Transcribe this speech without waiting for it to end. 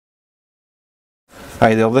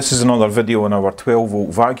Hi there, this is another video on our 12-volt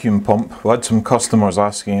vacuum pump. We had some customers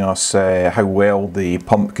asking us how well the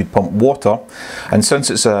pump could pump water, and since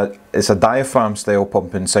it's a diaphragm style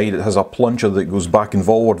pump inside, it has a plunger that goes back and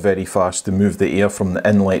forward very fast to move the air from the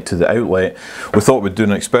inlet to the outlet. We thought we'd do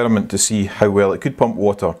an experiment to see how well it could pump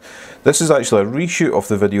water. This is actually a reshoot of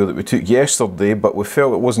the video that we took yesterday, but we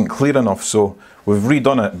felt it wasn't clear enough, so we've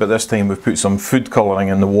redone it, but this time we've put some food colouring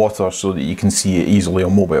in the water so that you can see it easily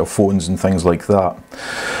on mobile phones and things like that.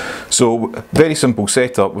 So, very simple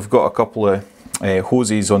setup. We've got a couple of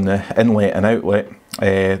hoses on the inlet and outlet.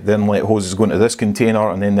 The inlet hose is going to this container,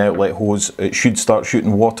 and then the outlet hose, it should start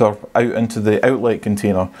shooting water out into the outlet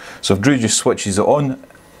container. So if Drew just switches it on,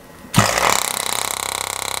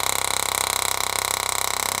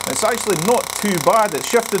 it's actually not too bad. It's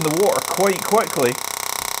shifting the water quite quickly.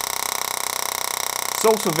 It's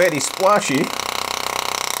also very splashy.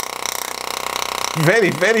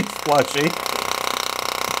 Very splashy.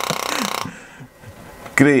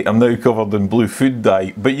 Great, I'm now covered in blue food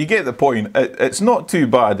dye, but you get the point. It's not too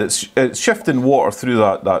bad. It's shifting water through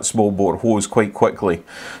that small bore hose quite quickly.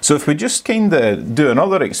 So if we just kind of do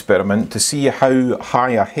another experiment to see how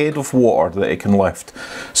high a head of water that it can lift.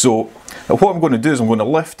 So what I'm going to do is I'm going to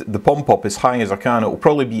lift the pump up as high as I can. It will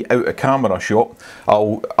probably be out of camera shot.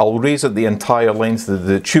 I'll raise it the entire length of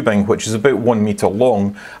the tubing, which is about 1 metre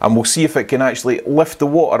long, and we'll see if it can actually lift the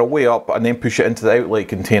water away up and then push it into the outlet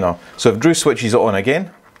container. So if Drew switches it on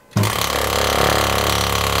again.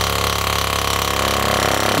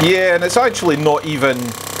 Yeah, and it's actually not even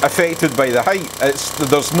affected by the height.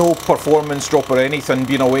 There's no performance drop or anything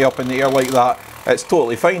being away up in the air like that. It's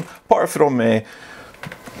totally fine, apart from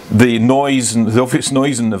the noise and the obvious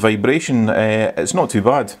noise and the vibration. It's not too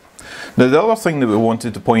bad. Now the other thing that we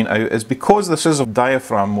wanted to point out is, because this is a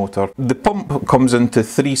diaphragm motor, the pump comes into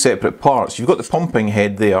 3 separate parts. You've got the pumping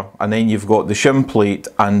head there, and then you've got the shim plate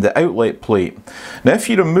and the outlet plate. Now if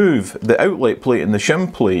you remove the outlet plate and the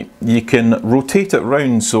shim plate, you can rotate it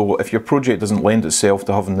round, so if your project doesn't lend itself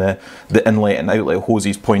to having the inlet and outlet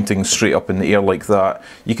hoses pointing straight up in the air like that,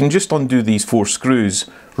 you can just undo these 4 screws,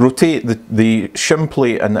 rotate the shim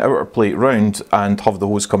plate and the outer plate round, and have the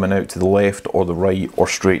hose coming out to the left or the right or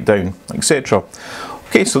straight down, etc.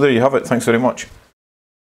 Okay, so there you have it. Thanks very much.